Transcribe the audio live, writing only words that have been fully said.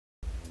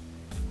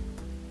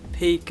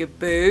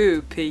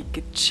Peekaboo,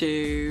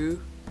 Pikachu.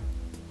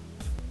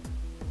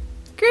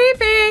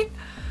 Creepy!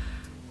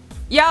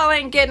 Y'all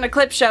ain't getting a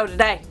clip show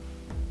today.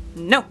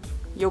 No,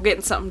 you're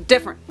getting something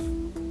different.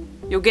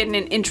 You're getting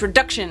an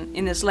introduction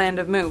in this land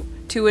of Moo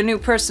to a new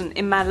person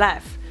in my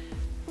life.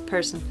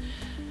 This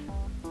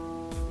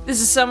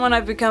is someone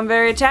I've become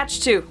very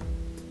attached to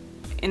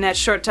in that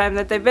short time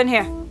that they've been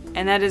here,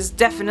 and that is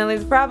definitely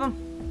the problem.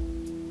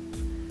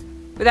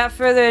 Without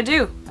further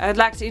ado, I would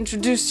like to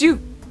introduce you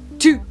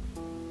to...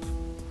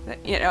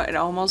 You know, it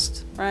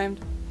almost rhymed.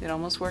 It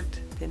almost worked.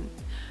 Didn't.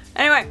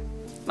 Anyway,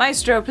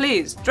 Maestro,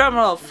 please,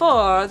 drumroll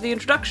for the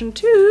introduction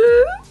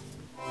to...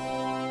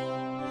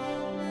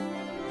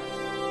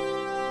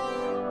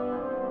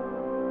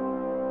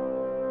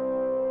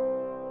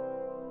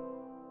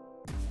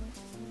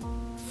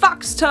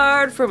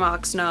 FOXTARD from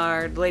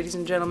Oxnard, ladies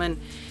and gentlemen.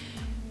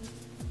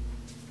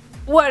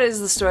 What is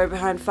the story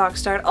behind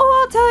FOXTARD?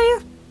 Oh, I'll tell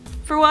you.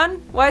 For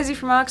one, why is he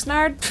from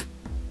Oxnard?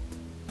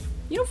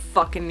 You don't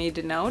fucking need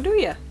to know, do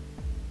you?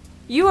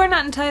 You are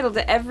not entitled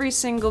to every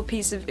single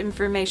piece of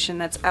information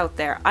that's out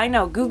there. I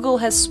know Google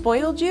has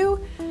spoiled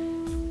you,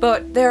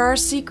 but there are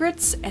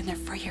secrets, and they're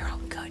for your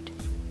own good.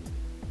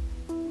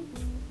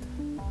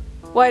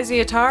 Why is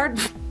he a tard?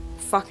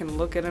 Fucking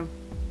look at him.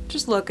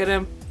 Just look at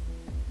him.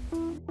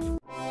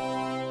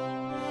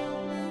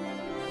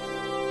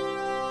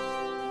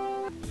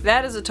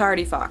 That is a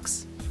tardy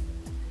fox.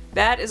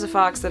 That is a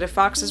fox that if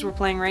foxes were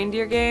playing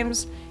reindeer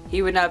games,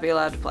 he would not be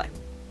allowed to play.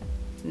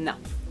 No.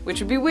 Which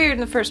would be weird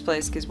in the first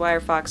place, because why are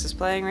foxes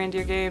playing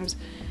reindeer games?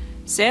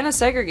 Santa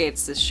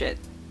segregates this shit.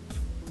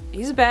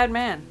 He's a bad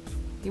man.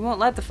 He won't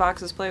let the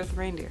foxes play with the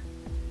reindeer.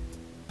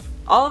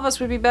 All of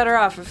us would be better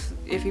off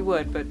if he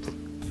would, but...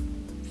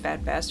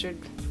 Fat bastard.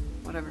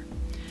 Whatever.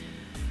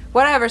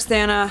 Whatever,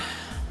 Santa.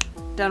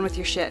 Done with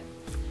your shit.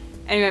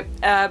 Anyway,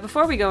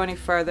 before we go any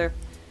further,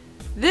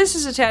 this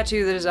is a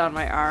tattoo that is on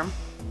my arm,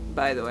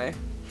 by the way.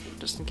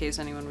 Just in case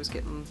anyone was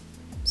getting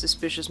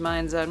suspicious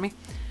minds on me.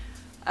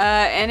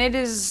 And it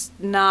is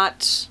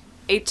not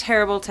a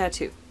terrible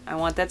tattoo. I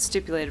want that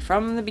stipulated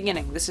from the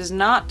beginning. This is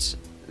not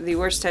the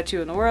worst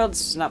tattoo in the world.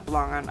 This does not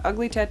belong on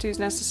ugly tattoos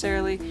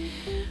necessarily.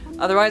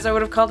 Otherwise I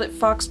would have called it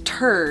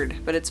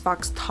FOXTARD, but it's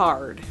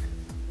FOXTARD.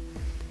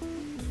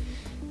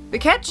 The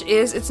catch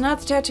is, it's not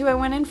the tattoo I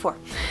went in for.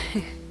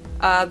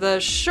 The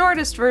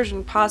shortest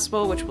version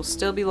possible, which will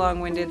still be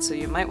long-winded, so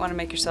you might want to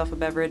make yourself a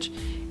beverage,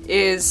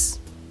 is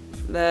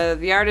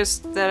the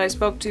artist that I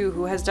spoke to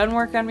who has done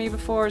work on me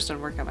before, has done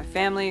work on my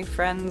family,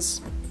 friends.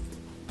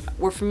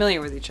 We're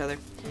familiar with each other.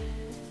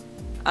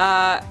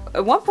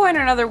 At one point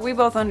or another, we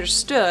both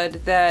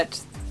understood that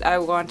I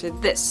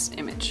wanted this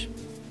image.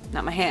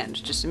 Not my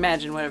hand, just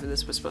imagine whatever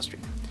this was supposed to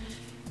be.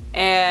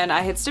 And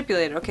I had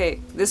stipulated,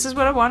 okay, this is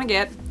what I want to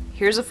get.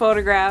 Here's a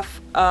photograph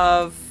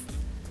of,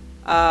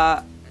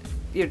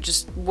 you know,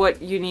 just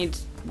what you need,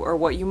 or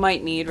what you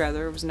might need,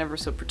 rather. It was never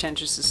so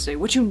pretentious to say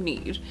what you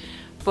need.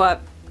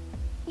 But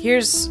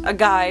here's a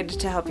guide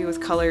to help you with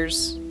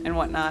colors and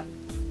whatnot.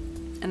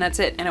 And that's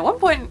it. And at one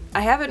point,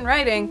 I have it in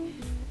writing,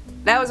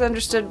 that was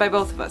understood by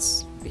both of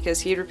us,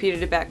 because he had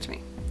repeated it back to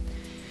me.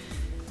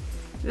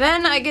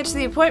 Then I get to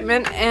the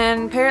appointment,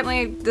 and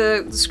apparently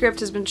the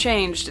script has been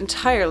changed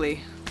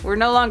entirely. We're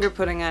no longer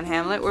putting on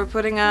Hamlet, we're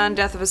putting on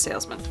Death of a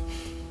Salesman.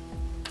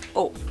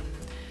 Oh.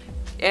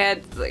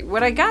 And like,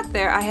 when I got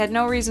there, I had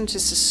no reason to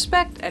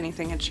suspect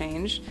anything had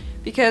changed,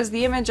 because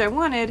the image I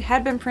wanted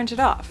had been printed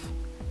off.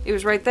 It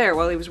was right there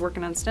while he was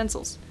working on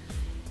stencils.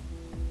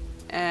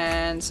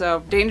 And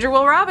so, Danger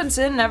Will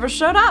Robinson never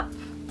showed up.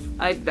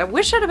 I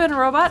wish I'd have been a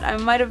robot. I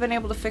might have been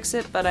able to fix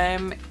it, but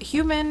I'm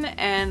human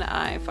and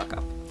I fuck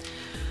up.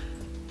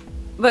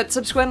 But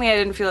subsequently I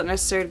didn't feel it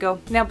necessary to go,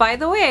 now by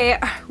the way,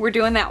 we're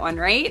doing that one,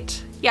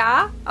 right?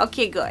 Yeah?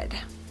 Okay, good.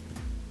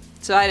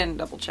 So I didn't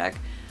double check.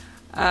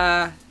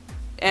 And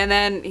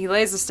then he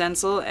lays the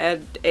stencil,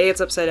 and A,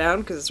 it's upside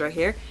down because it's right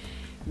here.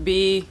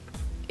 B,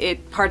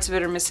 parts of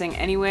it are missing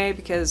anyway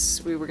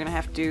because we were gonna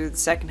have to do the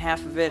second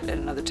half of it at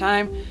another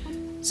time.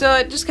 So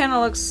it just kind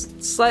of looks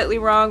slightly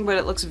wrong, but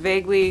it looks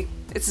vaguely,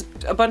 it's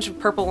a bunch of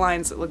purple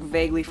lines that look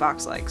vaguely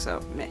fox-like,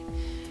 so meh.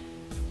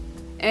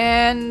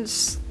 And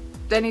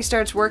then he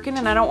starts working,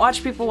 and I don't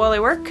watch people while they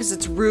work because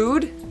it's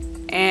rude,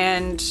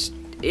 and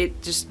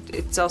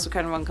it's also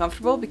kind of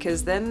uncomfortable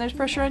because then there's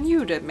pressure on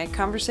you to make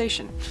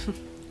conversation.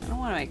 I don't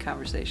want to make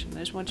conversation. I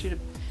just want you to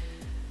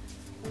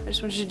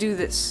do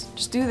this.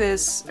 Just do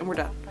this, and we're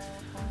done.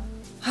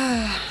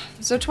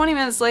 So 20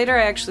 minutes later,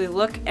 I actually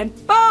look, and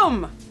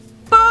boom!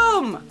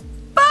 Boom!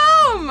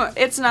 Boom!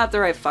 It's not the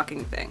right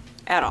fucking thing.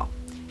 At all.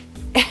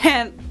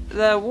 And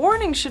the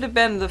warning should have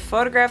been the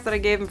photograph that I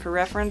gave him for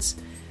reference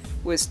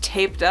was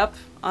taped up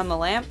on the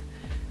lamp.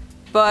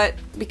 But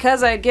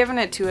because I had given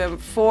it to him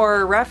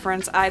for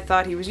reference, I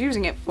thought he was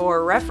using it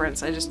for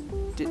reference. And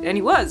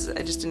he was.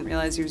 I just didn't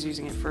realize he was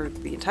using it for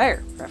the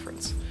entire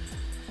reference.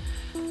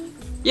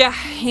 Yeah,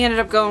 he ended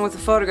up going with the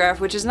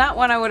photograph, which is not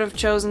one I would have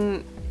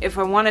chosen if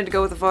I wanted to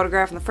go with the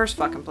photograph in the first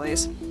fucking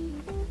place.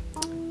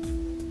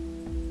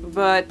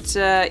 But,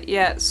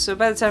 yeah, so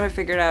by the time I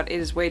figured out, it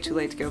is way too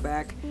late to go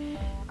back.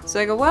 So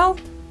I go, well,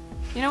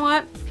 you know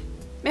what?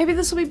 Maybe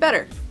this will be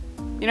better.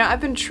 You know,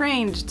 I've been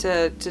trained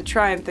to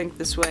try and think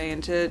this way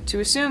and to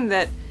assume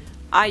that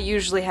I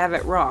usually have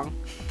it wrong.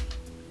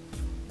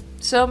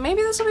 So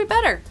maybe this will be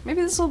better.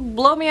 Maybe this will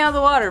blow me out of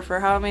the water for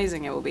how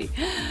amazing it will be.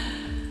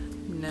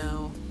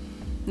 No.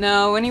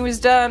 No, when he was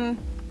done,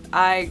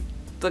 I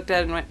looked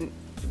at it and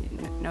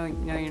went, no,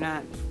 you're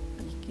not.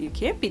 You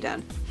can't be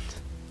done.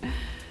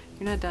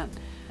 You're not done.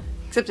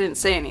 Except I didn't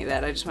say any of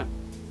that. I just went,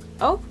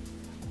 oh.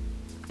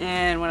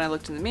 And when I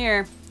looked in the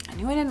mirror, I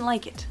knew I didn't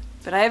like it.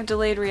 But I have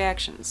delayed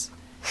reactions.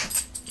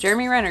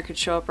 Jeremy Renner could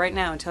show up right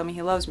now and tell me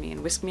he loves me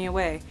and whisk me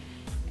away.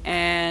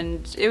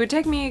 And it would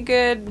take me a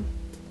good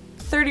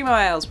 30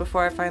 miles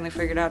before I finally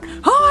figured out, oh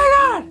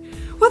my god!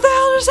 What the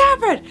hell just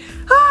happened?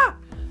 Ah!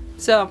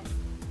 So,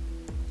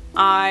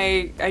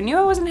 I knew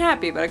I wasn't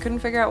happy, but I couldn't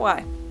figure out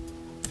why.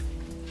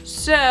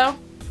 So,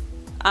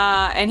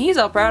 and he's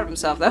all proud of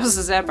himself. That was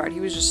the sad part. He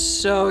was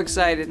just so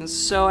excited and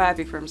so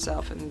happy for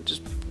himself, and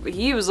just,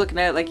 he was looking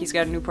at it like he's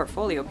got a new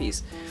portfolio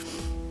piece.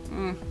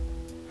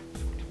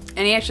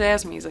 And he actually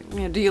asked me, he's like,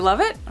 do you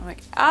love it? I'm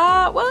like,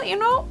 well, you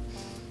know,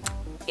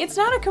 it's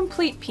not a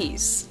complete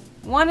piece.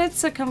 When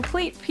it's a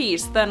complete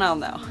piece, then I'll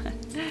know.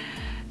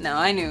 No,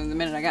 I knew the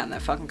minute I got in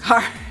that fucking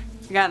car.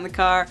 I got in the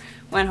car,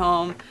 went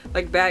home,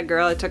 like a bad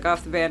girl, I took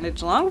off the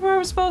bandage long before I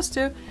was supposed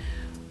to,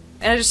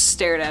 and I just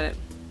stared at it.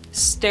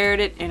 Stared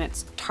it in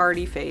its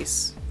tardy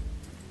face.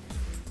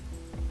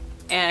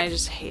 And I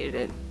just hated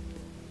it.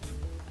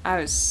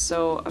 I was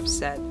so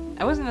upset.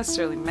 I wasn't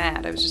necessarily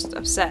mad, I was just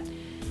upset.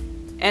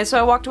 And so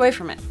I walked away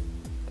from it,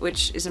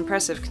 which is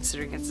impressive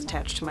considering it's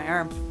attached to my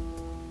arm.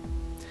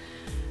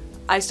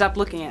 I stopped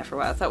looking at it for a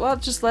while. I thought, well,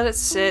 just let it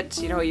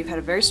sit. You know, you've had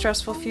a very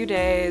stressful few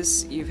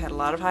days, you've had a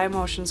lot of high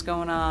emotions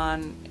going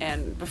on,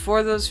 and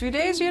before those few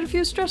days you had a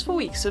few stressful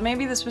weeks, so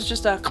maybe this was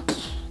just a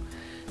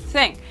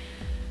thing.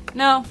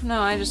 No,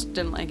 I just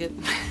didn't like it.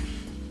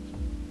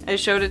 I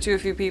showed it to a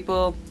few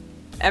people.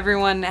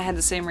 Everyone had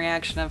the same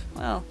reaction of,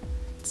 well,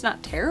 it's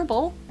not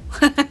terrible.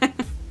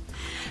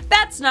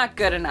 That's not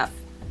good enough.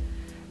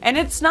 And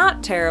it's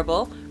not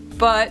terrible,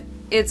 but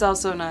it's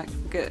also not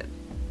good.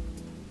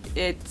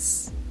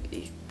 It's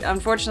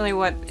unfortunately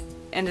what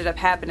ended up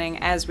happening,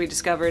 as we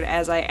discovered,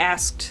 as I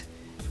asked,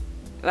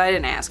 well, I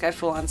didn't ask, I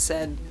full on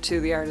said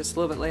to the artist a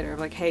little bit later, I'm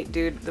like, hey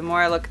dude, the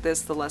more I look at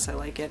this, the less I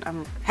like it.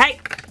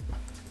 Hey!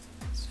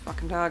 This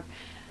fucking dog.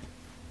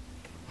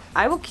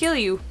 I will kill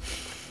you.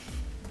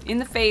 In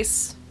the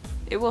face.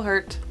 It will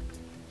hurt.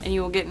 And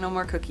you will get no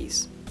more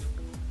cookies.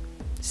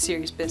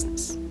 Serious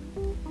business.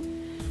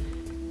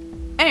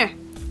 Anyway,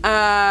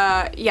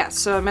 yeah,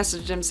 so I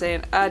messaged him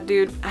saying,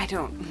 dude, I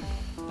don't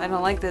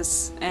like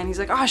this. And he's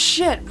like, oh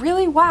shit,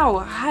 really?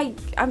 Wow,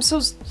 I'm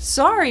so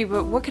sorry,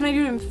 but what can I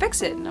do to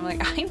fix it? And I'm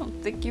like, I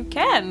don't think you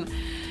can.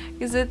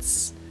 Because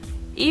it's,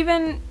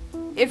 even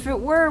if it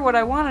were what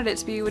I wanted it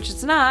to be, which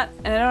it's not,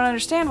 and I don't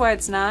understand why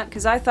it's not,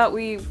 because I thought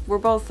we were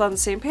both on the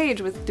same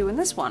page with doing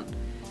this one.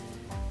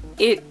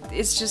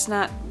 It's just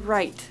not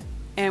right.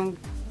 And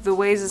the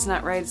ways it's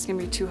not right, it's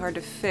gonna be too hard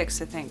to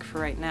fix, I think,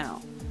 for right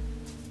now.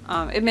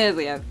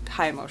 Admittedly, I have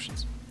high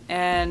emotions.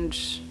 And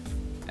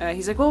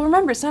he's like, well,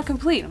 remember, it's not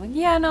complete. I'm like,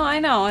 yeah, no, I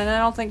know, and I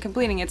don't think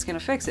completing it's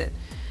gonna fix it.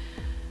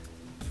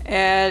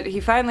 And he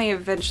finally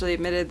eventually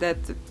admitted that,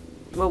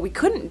 well, we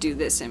couldn't do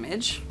this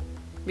image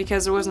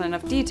because there wasn't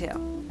enough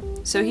detail.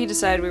 So he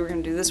decided we were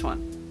gonna do this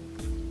one.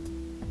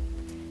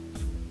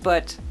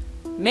 But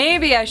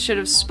maybe I should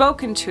have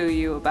spoken to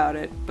you about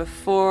it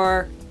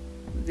before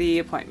the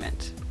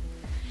appointment.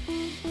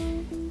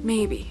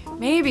 Maybe.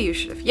 Maybe you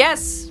should have.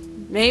 Yes!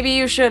 Maybe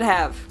you should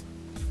have.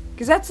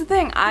 Because that's the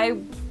thing,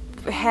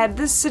 had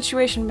this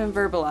situation been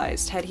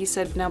verbalized, had he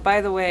said, now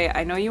by the way,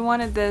 I know you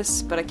wanted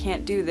this, but I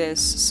can't do this,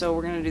 so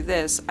we're gonna do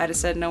this, I'd have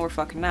said, no, we're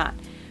fucking not.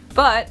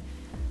 But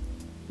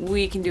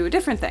we can do a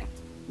different thing.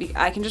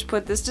 I can just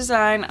put this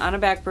design on a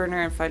back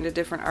burner and find a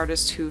different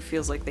artist who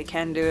feels like they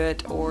can do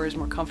it, or is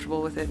more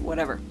comfortable with it,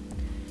 whatever.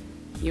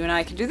 You and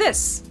I can do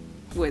this,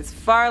 with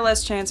far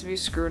less chance of you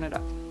screwing it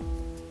up.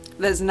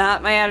 That's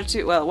not my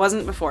attitude. Well, it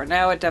wasn't before,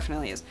 now it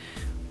definitely is.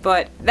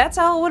 But that's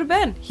how it would have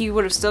been. He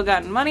would have still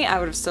gotten money, I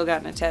would have still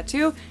gotten a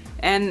tattoo,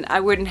 and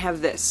I wouldn't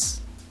have this.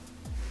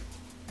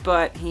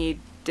 But he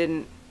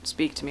didn't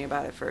speak to me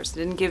about it first.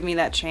 Didn't give me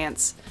that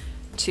chance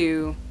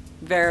to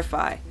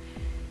verify.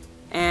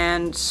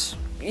 And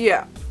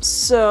yeah,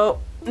 so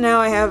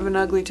now I have an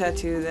ugly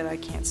tattoo that I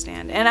can't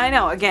stand. And I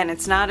know, again,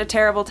 it's not a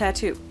terrible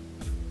tattoo.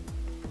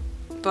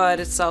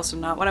 But it's also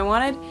not what I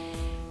wanted.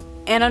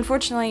 And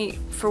unfortunately,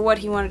 for what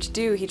he wanted to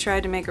do, he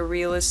tried to make a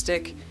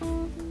realistic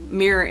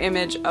mirror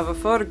image of a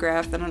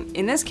photograph that,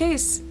 in this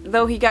case,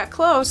 though he got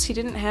close, he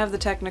didn't have the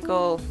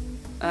technical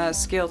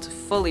skill to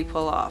fully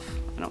pull off,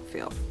 I don't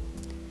feel.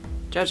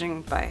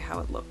 Judging by how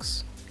it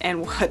looks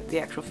and what the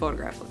actual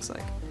photograph looks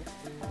like.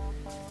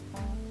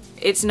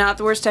 It's not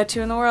the worst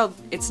tattoo in the world.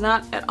 It's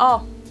not at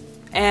all.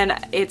 And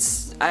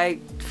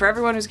for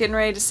everyone who's getting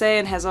ready to say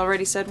and has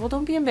already said, well,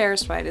 don't be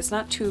embarrassed by it, it's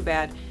not too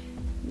bad.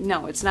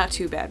 no, it's not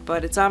too bad,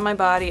 but it's on my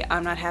body.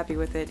 I'm not happy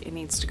with it. It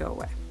needs to go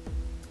away.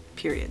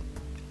 Period.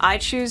 I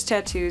choose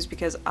tattoos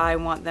because I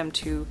want them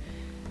to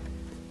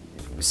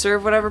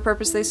serve whatever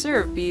purpose they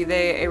serve, be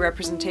they a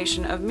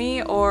representation of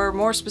me, or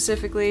more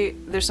specifically,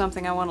 there's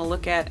something I want to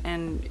look at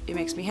and it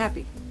makes me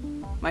happy.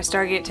 My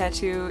Stargate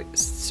tattoo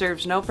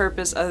serves no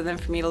purpose other than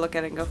for me to look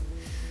at it and go,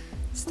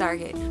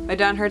 Stargate. My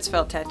Don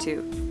Hertzfeldt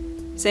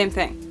tattoo, same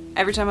thing.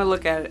 Every time I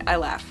look at it, I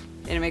laugh,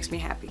 and it makes me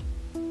happy.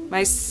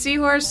 My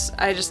seahorse,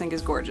 I just think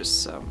is gorgeous,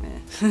 so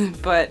meh.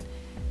 But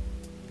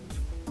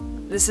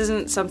this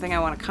isn't something I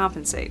want to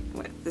compensate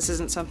with. This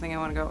isn't something I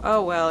want to go,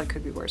 oh well, it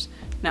could be worse.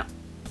 No.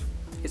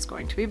 It's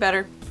going to be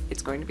better.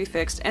 It's going to be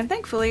fixed. And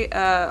thankfully,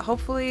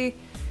 hopefully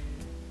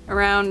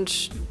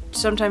around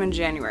sometime in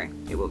January,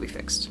 it will be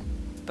fixed.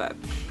 But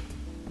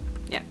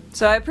yeah.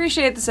 So I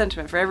appreciate the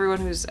sentiment for everyone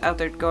who's out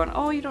there going,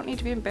 oh, you don't need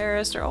to be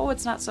embarrassed, or oh,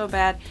 it's not so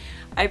bad.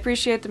 I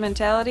appreciate the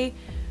mentality,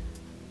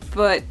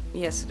 but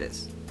yes, it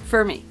is.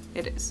 For me,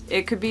 it is.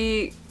 It could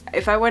be,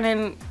 if I went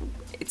in,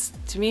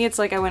 to me, it's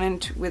like I went in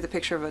with a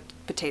picture of a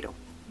potato.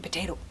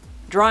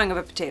 Drawing of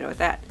a potato at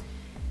that.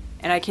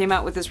 And I came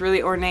out with this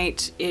really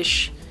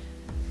ornate-ish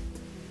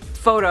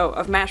photo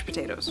of mashed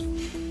potatoes,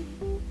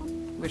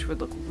 which would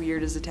look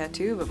weird as a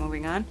tattoo, but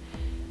moving on.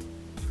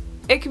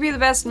 It could be the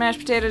best mashed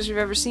potatoes you've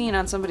ever seen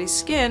on somebody's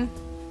skin.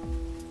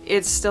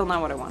 It's still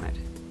not what I wanted.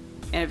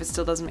 And if it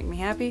still doesn't make me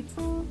happy,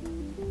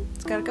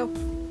 it's gotta go.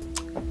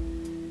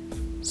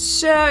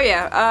 So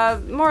yeah,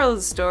 moral of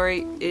the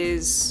story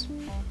is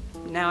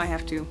now I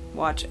have to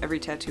watch every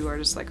tattoo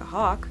artist like a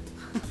hawk.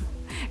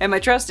 And my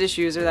trust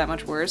issues are that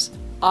much worse.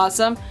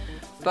 Awesome.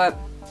 But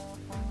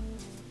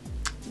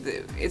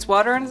it's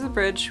water under the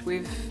bridge. I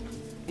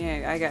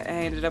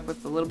ended up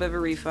with a little bit of a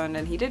refund,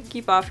 and he did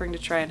keep offering to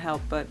try and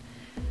help, but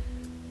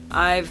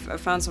I've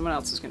found someone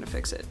else who's gonna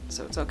fix it,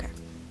 so it's okay.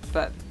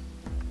 But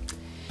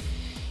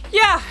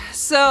yeah,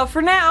 so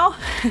for now,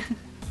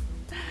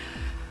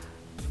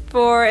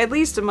 for at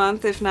least a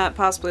month, if not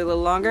possibly a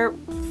little longer,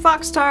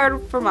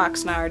 FOXTARD from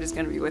Oxnard is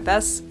gonna be with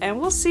us,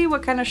 and we'll see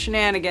what kind of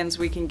shenanigans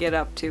we can get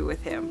up to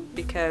with him,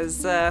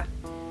 because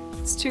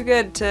it's too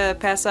good to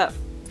pass up,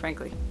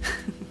 frankly.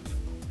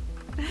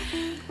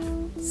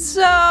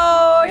 So,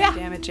 yeah.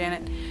 Damn it,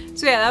 Janet.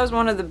 So yeah, that was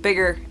one of the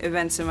bigger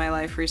events in my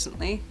life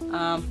recently.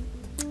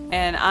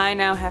 And I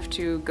now have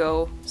to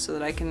go so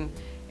that I can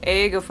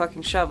A, go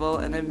fucking shovel,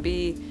 and then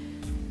B,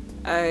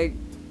 I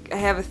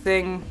have a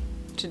thing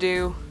to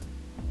do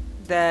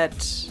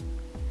that,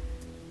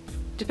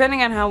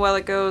 depending on how well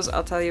it goes,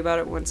 I'll tell you about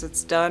it once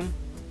it's done.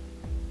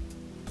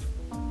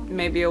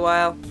 Maybe a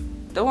while.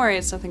 Don't worry,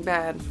 it's nothing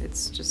bad.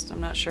 It's just,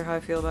 I'm not sure how I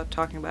feel about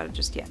talking about it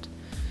just yet.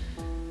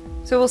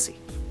 So we'll see.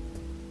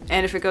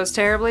 And if it goes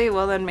terribly,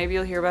 well then maybe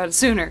you'll hear about it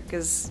sooner,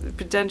 because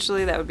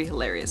potentially that would be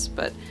hilarious.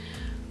 But,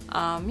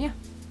 yeah.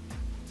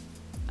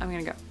 I'm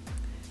gonna go.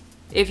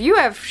 If you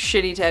have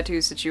shitty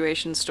tattoo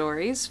situation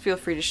stories, feel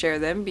free to share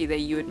them, be they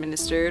you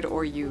administered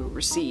or you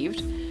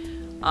received.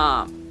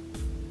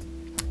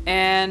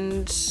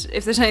 And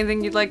if there's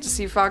anything you'd like to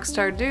see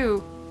FOXTARD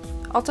do,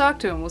 I'll talk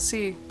to him. We'll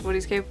see what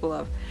he's capable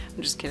of.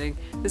 I'm just kidding.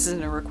 This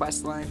isn't a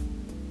request line.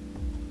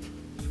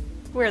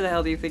 Where the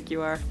hell do you think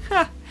you are?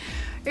 Ha!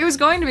 It was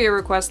going to be a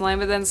request line,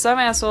 but then some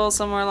asshole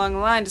somewhere along the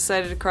line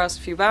decided to cross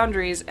a few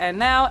boundaries, and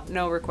now,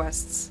 no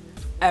requests.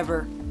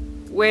 Ever.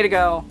 Way to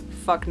go,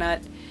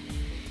 fucknut.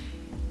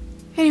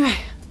 Anyway,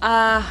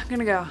 I'm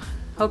gonna go.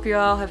 Hope you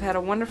all have had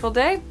a wonderful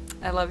day.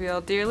 I love you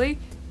all dearly,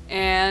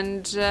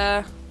 and,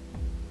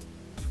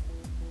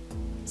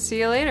 see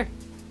you later.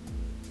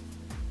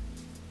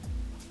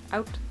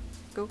 Out.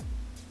 Go.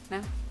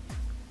 Now.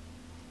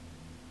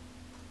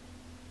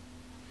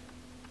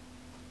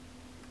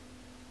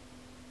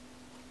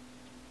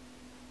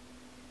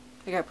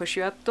 I gotta push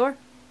you out the door.